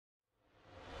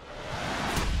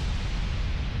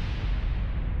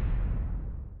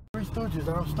Stooges,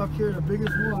 and I'm stuck here, the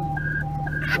biggest one.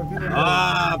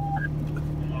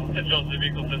 Attention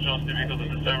vehicle, this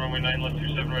is runway 9 left,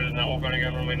 27 right is now open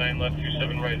again, runway 9 left,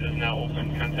 27 right is now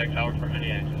open. Contact tower for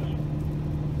any access.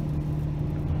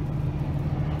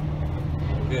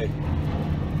 Okay.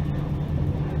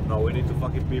 No, we need to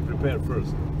fucking be prepared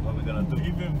first. What are we gonna do? I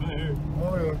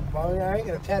ain't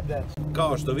gonna tab that.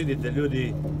 Kao što vidite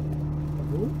ljudi,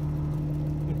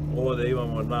 ovdje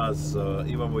imamo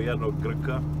imamo jednog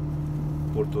Grka,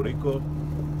 Portoriko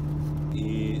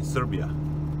i Srbija.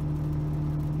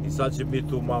 I sad će mi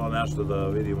tu malo nešto da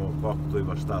vidimo kako tu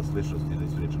ima šta sličnosti da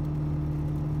ispričamo.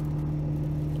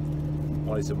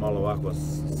 Oni se malo ovako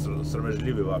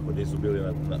sramežljivi ovako, nisu bili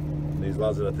ne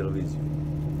izlaze na televiziju.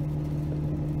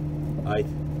 Ajde,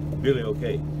 bili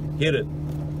okej. Hit it!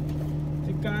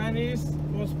 Tikanis,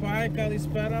 os pai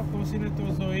kalispera, fosine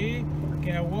to zoi,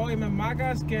 que wo ime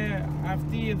magas, que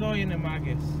afti do ine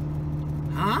mages.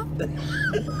 Huh?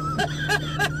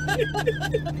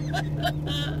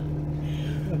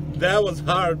 That was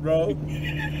hard, bro.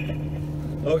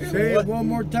 Okay, say it one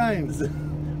more time.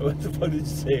 What the fuck did you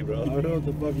say, bro? I don't know what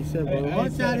the fuck you said, bro. I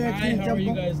said, hi, how are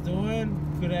you guys doing?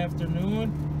 Good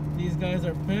afternoon. These guys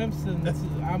are pimps, and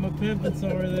I'm a pimp, and so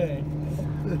are they.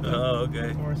 Oh,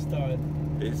 okay. Or a stud.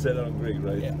 He said it on Greek,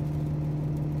 right? Yeah.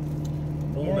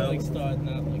 No, More like stud,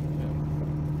 not like pimp.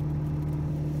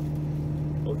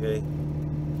 Okay.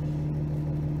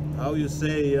 How you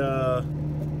say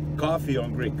coffee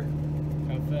on Greek?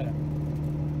 Cafe.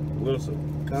 Wilson.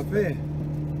 Cafe.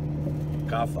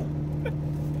 Kafa.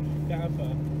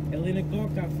 Kafa. Eliniko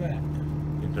cafe.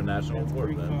 International That's word,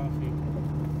 Greek man. coffee.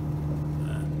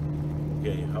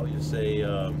 Okay, how you say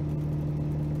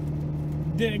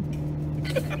Dick.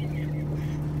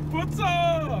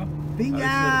 Puzzo! Pinga!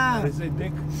 How you say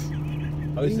dick?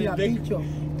 How you say Pinga, dick? pincho.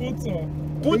 Puzzo.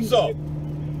 Puzzo!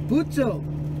 Puzzo.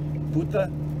 Puta?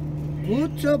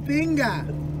 Puzzo pinga.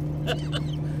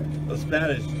 The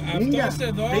Spanish. Pinga. Αυτό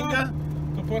εδώ, Pinga?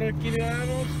 το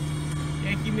Portorikanac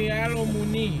έχει μια άλλο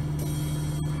μουνή.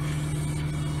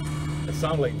 It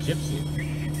sounds like gypsy.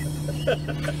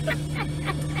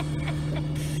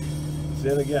 Say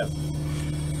it again.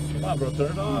 Come on, bro.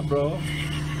 Turn it on, bro.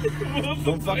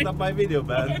 Don't fuck up my video,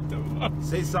 man.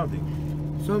 Say something.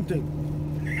 Something.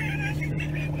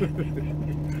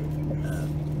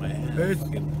 Man.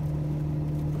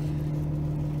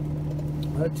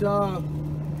 It's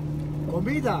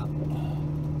comida.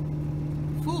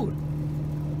 Food.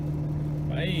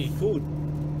 Faí. Food.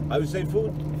 How you say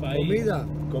food? Faí. Comida.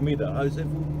 Comida. How you say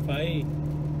food? Faí.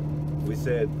 We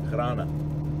said hrana.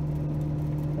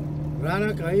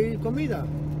 Rana caí comida.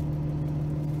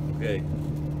 Okay.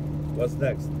 What's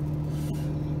next?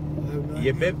 I'm not-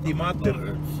 Jebepti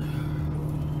mater.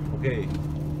 Okay.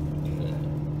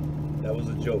 That was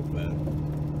a joke, man.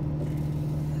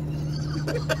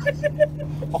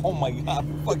 Oh my god,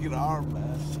 fucking arm,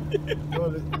 man.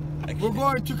 We're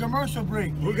going to commercial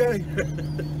break. We're gonna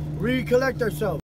recollect ourselves.